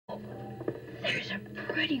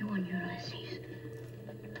ready one, Ulysses.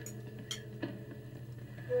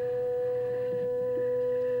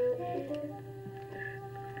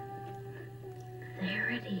 There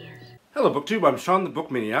it is. Hello BookTube, I'm Sean the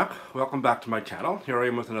Book Maniac. Welcome back to my channel. Here I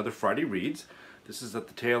am with another Friday Reads. This is at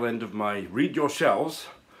the tail end of my Read Your Shelves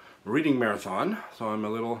reading marathon, so I'm a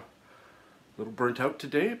little burnt out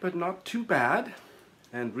today, but not too bad.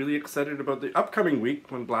 And really excited about the upcoming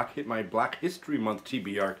week when my Black History Month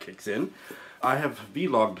TBR kicks in. I have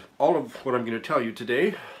vlogged all of what I'm going to tell you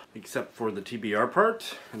today, except for the TBR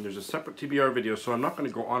part, and there's a separate TBR video, so I'm not going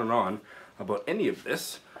to go on and on about any of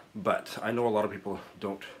this, but I know a lot of people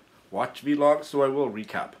don't watch vlogs, so I will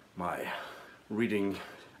recap my reading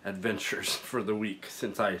adventures for the week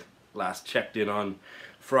since I last checked in on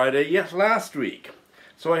Friday, yes, last week.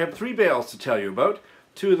 So I have 3 bales to tell you about.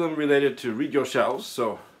 2 of them related to Read Your Shelves,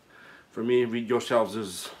 so for me, Read Your Shelves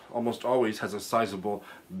is almost always has a sizable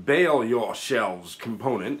Bail Your Shelves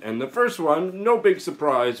component, and the first one, no big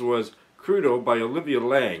surprise, was Crudo by Olivia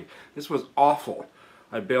Lang. This was awful.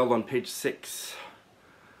 I bailed on page 6.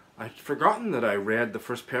 I'd forgotten that I read the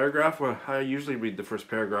first paragraph. Well, I usually read the first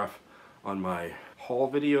paragraph on my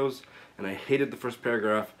haul videos, and I hated the first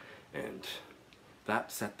paragraph, and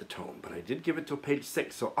that set the tone. But I did give it till page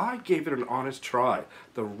 6, so I gave it an honest try.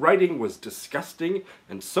 The writing was disgusting,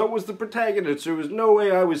 and so was the protagonist. There was no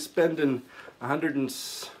way I was spending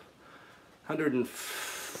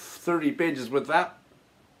 130 pages with that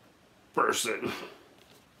person.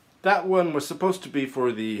 That one was supposed to be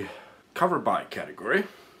for the cover by category,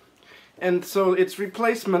 and so its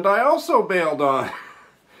replacement I also bailed on.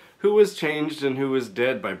 Who Was Changed and Who Was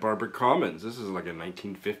Dead by Barbara Commons. This is like a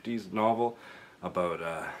 1950s novel about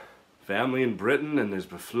a family in Britain, and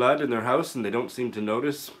there's a flood in their house and they don't seem to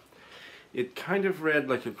notice. It kind of read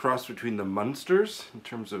like a cross between the Munsters in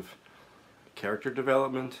terms of character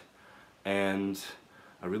development and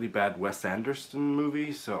a really bad Wes Anderson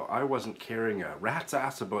movie, so I wasn't caring a rat's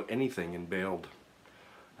ass about anything and bailed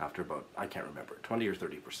after about, I can't remember, 20 or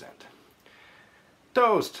 30%.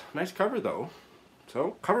 Toast! Nice cover though.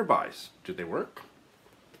 So, cover buys. Did they work?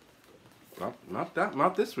 Well, not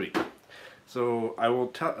this week. So I'll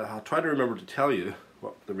try to remember to tell you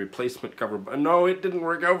what the replacement cover. No, it didn't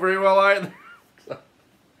work out very well either.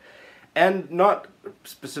 And not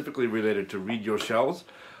specifically related to Read Your Shelves,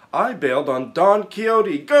 I bailed on Don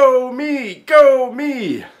Quixote. Go me! Go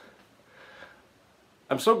me!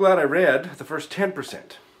 I'm so glad I read the first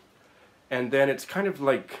 10%. And then it's kind of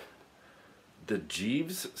like the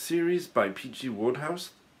Jeeves series by P.G.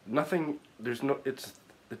 Wodehouse. It's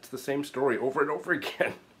the same story over and over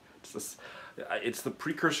again. It's the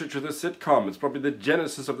precursor to the sitcom. It's probably the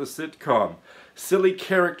genesis of the sitcom. Silly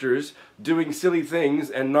characters doing silly things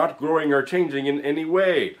and not growing or changing in any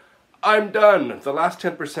way. I'm done. The last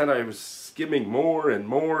 10% I was skimming more and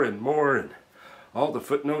more and more, and all the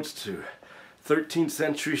footnotes to 13th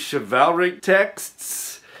century chivalric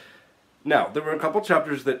texts. Now, there were a couple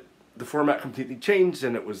chapters that the format completely changed,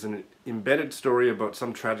 and it was an embedded story about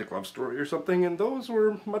some tragic love story or something, and those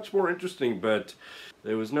were much more interesting, but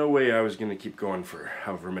there was no way I was going to keep going for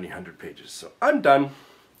however many 100 pages. So I'm done.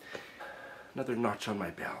 Another notch on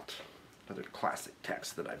my belt. Another classic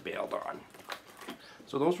text that I bailed on.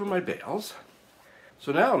 So those were my bails.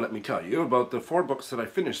 So now let me tell you about the 4 books that I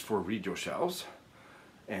finished for Read Your Shelves.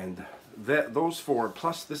 And those 4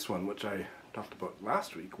 plus this one, which I talked about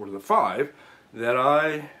last week, were the 5 that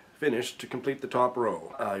I finished to complete the top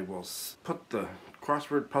row. I will put the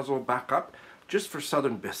crossword puzzle back up just for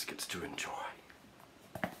Southern Biscuits to enjoy.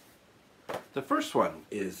 The first one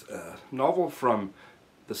is a novel from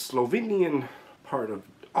the Slovenian part of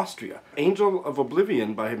Austria. Angel of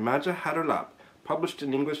Oblivion by Maja Haderlap, published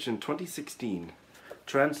in English in 2016,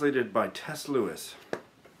 translated by Tess Lewis.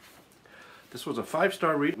 This was a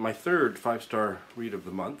 5-star read, my 3rd 5-star read of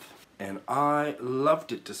the month. And I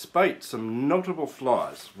loved it despite some notable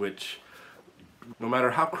flaws, which, no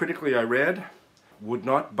matter how critically I read, would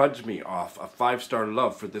not budge me off a 5-star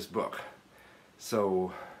love for this book.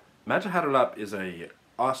 So, Maja Haderlap is a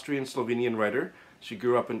Austrian-Slovenian writer. She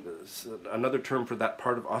grew up in, another term for that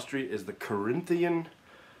part of Austria is the Carinthian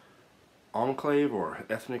enclave or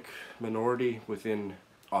ethnic minority within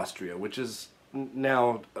Austria, which is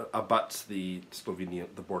now abuts the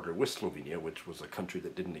border with Slovenia, which was a country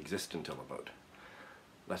that didn't exist until about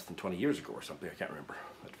less than 20 years ago or something, I can't remember,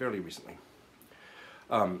 but fairly recently.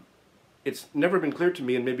 It's never been clear to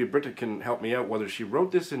me, and maybe Britta can help me out, whether she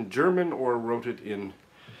wrote this in German or wrote it in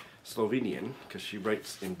Slovenian, because she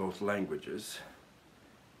writes in both languages.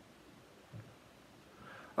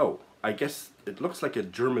 Oh, I guess it looks like a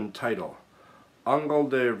German title. Angel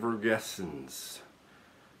de Vergessens.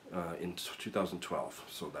 in 2012.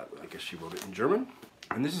 So that, I guess she wrote it in German.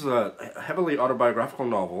 And this is a heavily autobiographical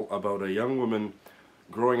novel about a young woman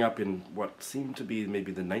growing up in what seemed to be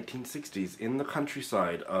maybe the 1960s in the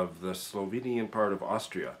countryside of the Slovenian part of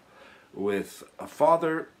Austria, with a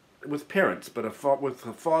father, with parents, but with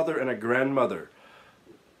a father and a grandmother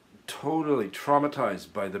totally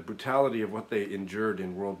traumatized by the brutality of what they endured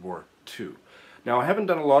in World War II. Now, I haven't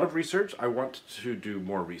done a lot of research. I want to do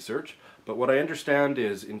more research, but what I understand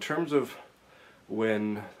is, in terms of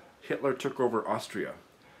when Hitler took over Austria,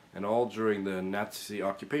 and all during the Nazi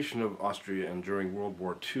occupation of Austria and during World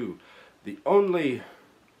War II, the only,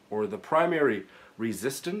 or the primary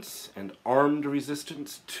resistance and armed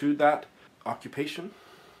resistance to that occupation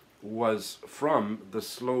was from the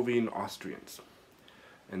Slovene Austrians.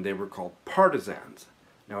 And they were called partisans.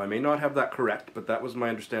 Now, I may not have that correct, but that was my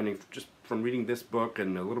understanding just from reading this book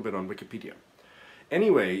and a little bit on Wikipedia.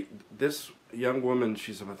 Anyway, this young woman,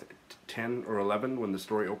 she's about 10 or 11 when the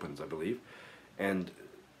story opens, I believe, and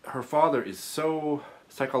her father is so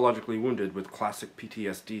psychologically wounded with classic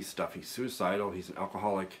PTSD stuff. He's suicidal, he's an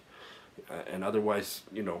alcoholic, and otherwise,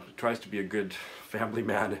 you know, tries to be a good family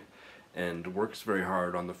man and works very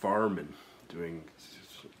hard on the farm and doing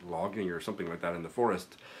logging or something like that in the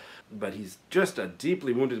forest. But he's just a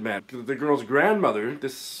deeply wounded man. The girl's grandmother,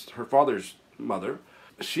 her father's mother,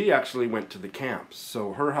 she actually went to the camps.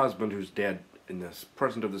 So her husband, who's dead in this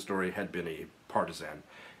present of the story, had been a partisan.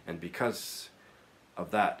 And because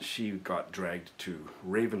of that, she got dragged to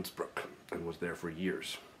Ravensbrück and was there for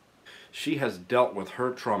years. She has dealt with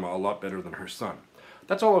her trauma a lot better than her son.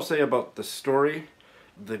 That's all I'll say about the story.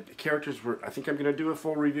 The characters were, I think I'm going to do a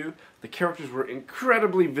full review. The characters were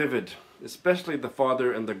incredibly vivid, especially the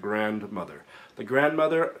father and the grandmother. The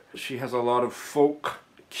grandmother, she has a lot of folk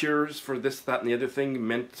cures for this, that, and the other thing,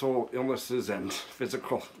 mental illnesses and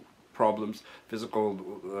physical problems,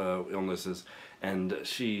 physical illnesses, and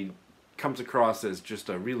she comes across as just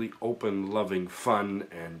a really open, loving, fun,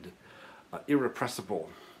 and irrepressible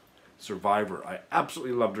survivor. I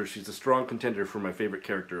absolutely loved her. She's a strong contender for my favorite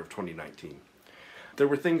character of 2019. There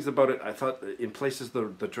were things about it, I thought, in places the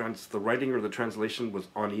writing or the translation was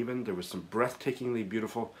uneven. There was some breathtakingly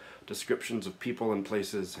beautiful descriptions of people and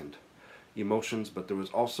places and emotions, but there was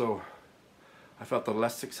also, I felt the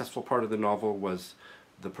less successful part of the novel was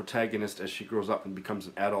the protagonist as she grows up and becomes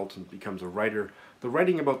an adult and becomes a writer. The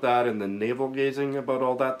writing about that and the navel-gazing about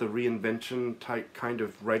all that, the reinvention type kind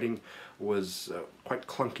of writing, was quite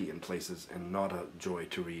clunky in places and not a joy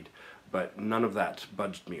to read. But none of that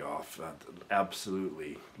budged me off.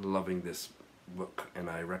 Absolutely loving this book, and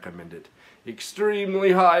I recommend it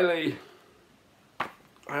extremely highly.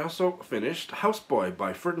 I also finished Houseboy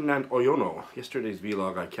by Ferdinand Oyono. Yesterday's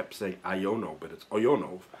vlog I kept saying Ayono, but it's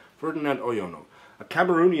Oyono. Ferdinand Oyono, a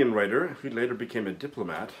Cameroonian writer who later became a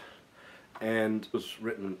diplomat and was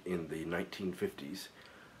written in the 1950s,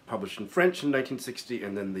 published in French in 1960,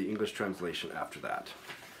 and then the English translation after that.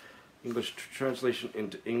 English translation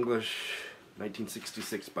into English,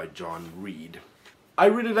 1966, by John Reed. I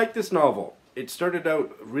really like this novel. It started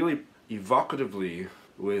out really evocatively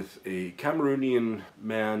with a Cameroonian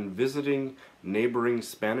man visiting neighboring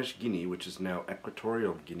Spanish Guinea, which is now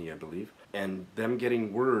Equatorial Guinea, I believe, and them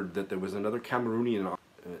getting word that there was another Cameroonian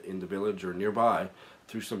in the village or nearby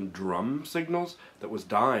through some drum signals that was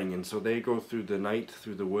dying, and so they go through the night,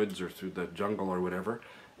 through the woods or through the jungle or whatever,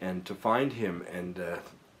 and to find him and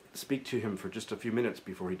speak to him for just a few minutes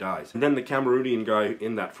before he dies. And then the Cameroonian guy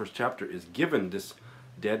in that first chapter is given this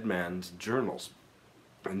dead man's journals,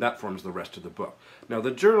 and that forms the rest of the book. Now,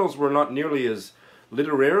 the journals were not nearly as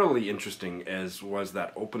literarily interesting as was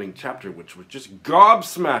that opening chapter, which was just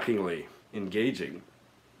gobsmackingly engaging,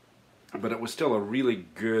 but it was still a really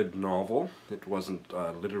good novel. It wasn't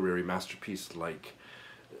a literary masterpiece like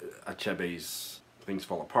Achebe's Things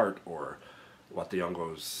Fall Apart or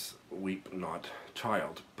Watayongo's Weep Not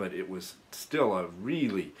Child, but it was still a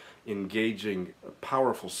really engaging,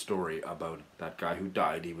 powerful story about that guy who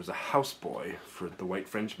died. He was a houseboy for the white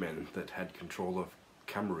Frenchmen that had control of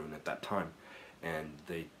Cameroon at that time, and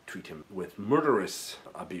they treat him with murderous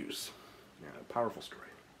abuse. Yeah, a powerful story.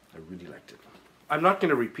 I really liked it. I'm not going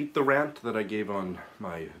to repeat the rant that I gave on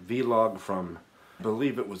my vlog from, I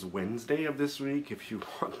believe it was Wednesday of this week. If you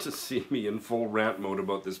want to see me in full rant mode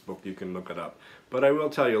about this book, you can look it up. But I will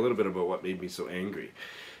tell you a little bit about what made me so angry.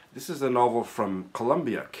 This is a novel from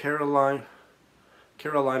Colombia, Carolina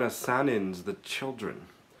Sanin's The Children,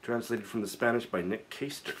 translated from the Spanish by Nick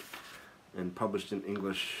Caster, and published in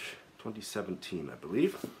English 2017, I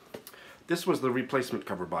believe. This was the replacement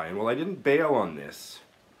cover by, and while I didn't bail on this,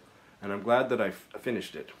 and I'm glad that I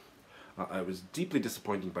finished it, I was deeply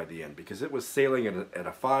disappointed by the end because it was sailing at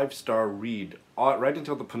a 5-star read right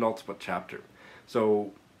until the penultimate chapter.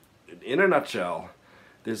 So, in a nutshell,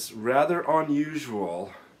 this rather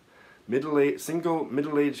unusual single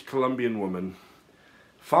middle-aged Colombian woman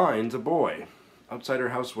finds a boy outside her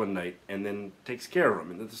house one night and then takes care of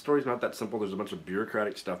him. And the story's not that simple. There's a bunch of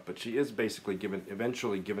bureaucratic stuff, but she is basically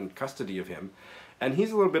eventually given custody of him. And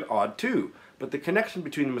he's a little bit odd too, but the connection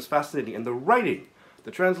between them was fascinating, and the writing,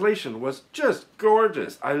 the translation was just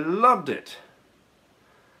gorgeous. I loved it.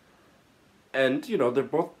 And, you know, they're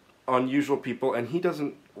both unusual people, and he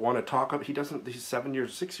doesn't want to talk about, he's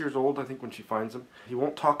 6 years old, I think, when she finds him. He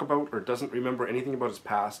won't talk about or doesn't remember anything about his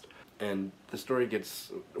past. And the story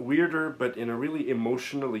gets weirder, but in a really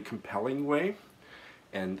emotionally compelling way.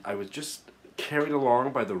 And I was just carried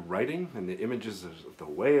along by the writing and the images of the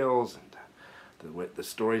whales and the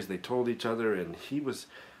stories they told each other. And he was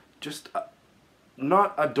just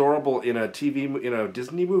not adorable in a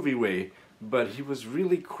Disney movie way, but he was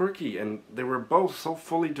really quirky. And they were both so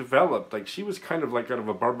fully developed. Like, she was kind of like out of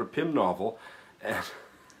a Barbara Pym novel, and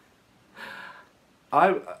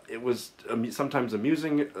it was sometimes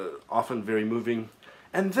amusing, often very moving.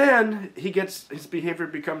 And then his behavior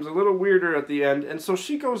becomes a little weirder at the end, and so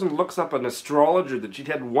she goes and looks up an astrologer that she'd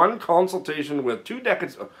had one consultation with 2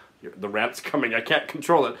 decades... Oh, the rant's coming, I can't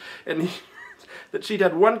control it. And that she'd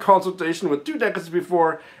had one consultation with 2 decades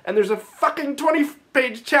before, and there's a fucking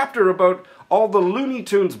 20-page chapter about all the Looney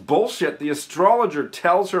Tunes bullshit the astrologer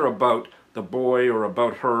tells her about the boy or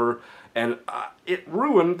about her, and it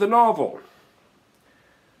ruined the novel.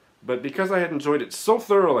 But because I had enjoyed it so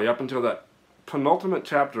thoroughly up until that penultimate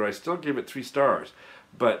chapter, I still gave it 3 stars.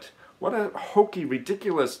 But what a hokey,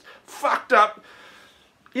 ridiculous, fucked up,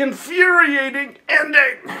 infuriating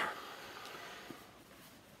ending!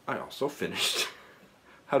 I also finished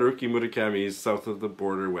Haruki Murakami's South of the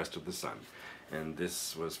Border, West of the Sun. And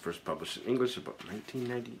this was first published in English about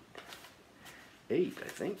 1998, I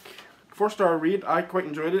think. 4-star read. I quite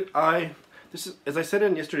enjoyed it. This is, as I said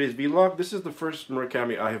in yesterday's vlog, this is the first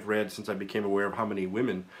Murakami I have read since I became aware of how many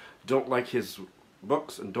women don't like his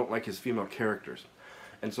books and don't like his female characters.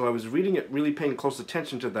 And so I was reading it, really paying close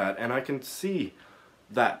attention to that, and I can see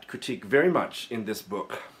that critique very much in this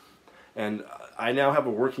book. And I now have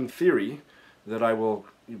a working theory that I will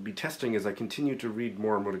be testing as I continue to read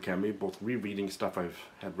more Murakami, both rereading stuff I've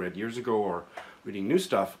had read years ago or reading new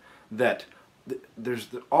stuff, that there's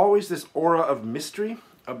always this aura of mystery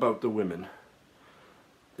about the women.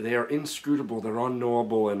 They are inscrutable, they're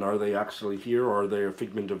unknowable, and are they actually here, or are they a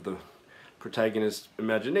figment of the protagonist's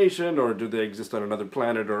imagination, or do they exist on another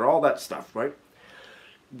planet, or all that stuff, right?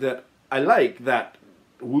 That I like that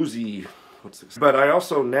woozy, but I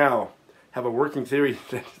also now have a working theory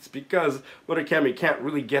that it's because Murakami can't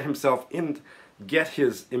really get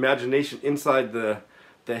his imagination inside the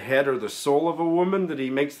head or the soul of a woman, that he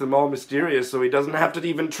makes them all mysterious so he doesn't have to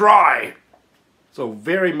even try. So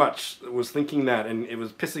very much was thinking that, and it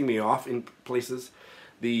was pissing me off in places.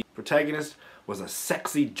 The protagonist was a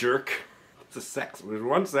sexy jerk. There's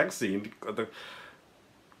one sex scene, the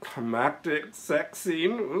climactic sex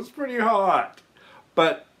scene was pretty hot.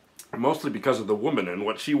 But mostly because of the woman and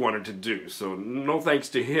what she wanted to do. So no thanks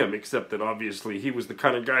to him, except that obviously he was the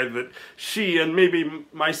kind of guy that she and maybe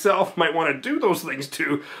myself might want to do those things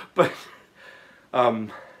to. But I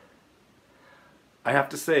have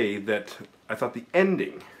to say that I thought the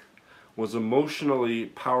ending was emotionally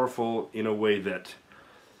powerful in a way that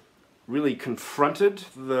really confronted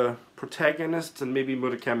the protagonist and maybe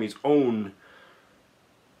Murakami's own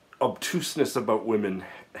obtuseness about women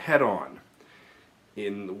head on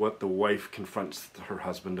in what the wife confronts her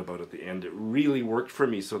husband about at the end. It really worked for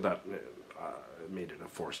me, so that made it a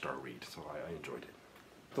 4-star read, so I enjoyed it.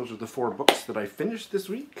 Those are the 4 books that I finished this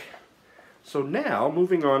week. So now,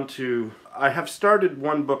 moving on to, I have started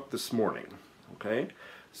one book this morning, okay?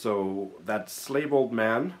 So that's Slave Old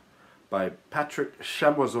Man by Patrick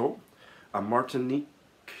Chamoiseau, a Martinican,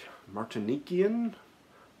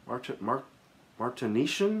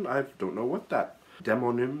 Martinician, I don't know what that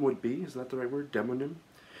demonym would be, is that the right word, demonym?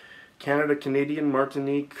 Canada, Canadian,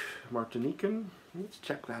 Martinican? Let's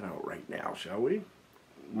check that out right now, shall we?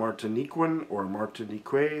 Martiniquan or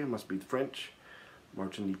Martinique, must be French.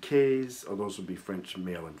 Martiniquais, oh, those would be French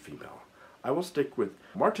male and female. I will stick with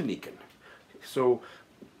Martinican. So,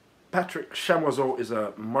 Patrick Chamoiseau is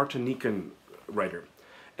a Martinican writer.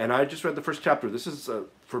 And I just read the first chapter. This is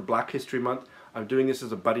for Black History Month. I'm doing this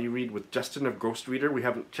as a buddy read with Justin of Ghost Reader. We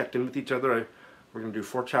haven't checked in with each other. We're going to do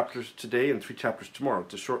 4 chapters today and 3 chapters tomorrow.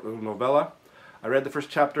 It's a short little novella. I read the first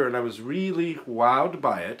chapter and I was really wowed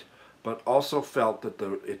by it, but also felt that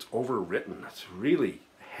it's overwritten. It's really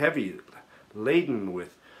heavy, laden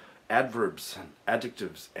with adverbs and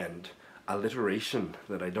adjectives and alliteration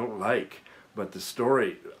that I don't like. But the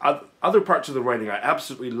story, other parts of the writing I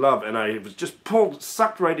absolutely love, and I was just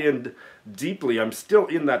sucked right in deeply. I'm still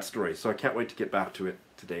in that story, so I can't wait to get back to it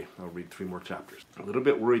today. I'll read 3 more chapters. A little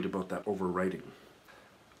bit worried about that overwriting.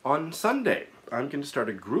 On Sunday, I'm going to start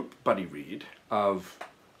a group buddy read of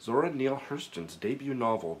Zora Neale Hurston's debut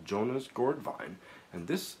novel, Jonah's Gourdvine, and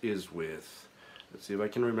this is with, let's see if I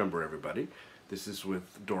can remember everybody, this is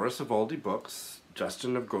with Doris of Aldi Books,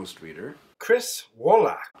 Justin of Ghost Reader, Chris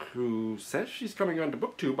Wolak, who says she's coming on to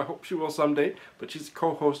BookTube. I hope she will someday, but she's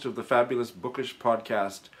co-host of the fabulous bookish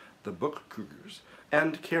podcast, The Book Cougars,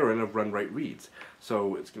 and Karen of Run Right Reads.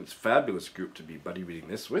 So it's a fabulous group to be buddy reading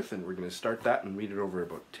this with, and we're going to start that and read it over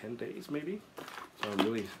about 10 days maybe. So I'm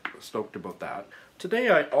really stoked about that. Today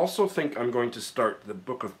I also think I'm going to start the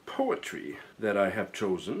book of poetry that I have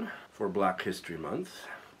chosen for Black History Month,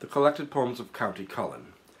 The Collected Poems of County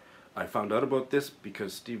Cullen. I found out about this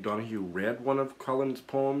because Steve Donahue read one of Cullen's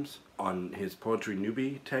poems on his Poetry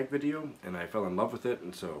Newbie tag video, and I fell in love with it,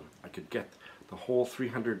 and so I could get the whole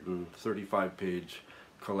 335-page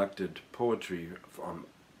collected poetry from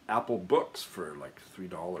Apple Books for like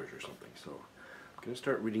 $3 or something. So I'm going to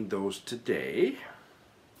start reading those today.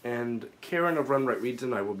 And Karen of Run Right Reads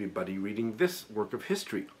and I will be buddy reading this work of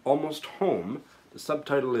history, Almost Home. The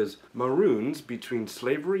subtitle is Maroons Between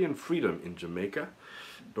Slavery and Freedom in Jamaica,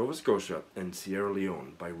 Nova Scotia, and Sierra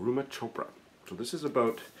Leone by Ruma Chopra. So this is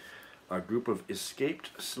about a group of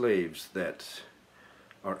escaped slaves that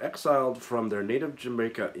are exiled from their native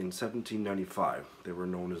Jamaica in 1795. They were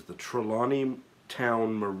known as the Trelawney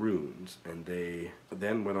Town Maroons, and they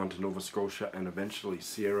then went on to Nova Scotia and eventually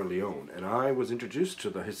Sierra Leone. And I was introduced to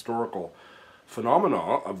the historical phenomena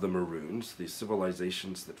of the Maroons, the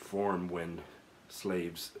civilizations that form when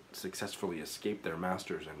slaves successfully escape their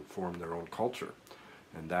masters and form their own culture.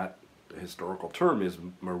 And that historical term is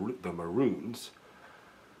the Maroons.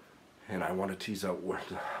 And I want to tease out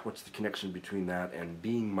what's the connection between that and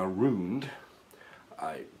being marooned.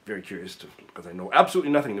 I'm very curious because I know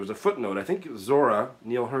absolutely nothing. There was a footnote. I think Zora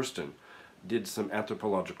Neale Hurston did some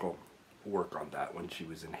anthropological work on that when she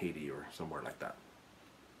was in Haiti or somewhere like that.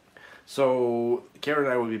 So Karen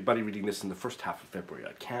and I will be buddy reading this in the first half of February.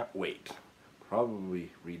 I can't wait.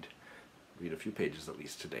 Probably read a few pages at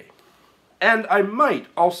least today. And I might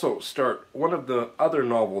also start one of the other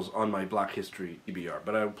novels on my Black History EBR,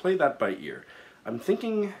 but I'll play that by ear. I'm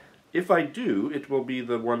thinking, if I do, it will be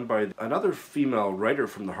the one by another female writer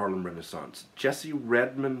from the Harlem Renaissance, Jessie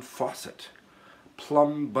Redmond Fawcett,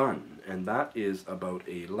 Plum Bun. And that is about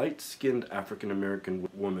a light-skinned African-American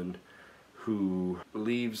woman who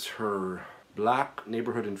leaves her black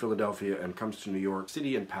neighborhood in Philadelphia and comes to New York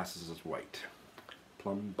City and passes as white.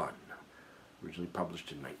 Plum Bun. Originally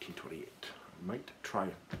published in 1928. I might try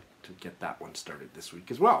to get that one started this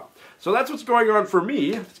week as well. So that's what's going on for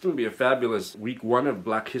me. It's going to be a fabulous week 1 of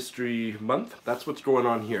Black History Month. That's what's going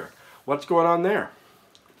on here. What's going on there?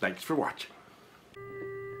 Thanks for watching.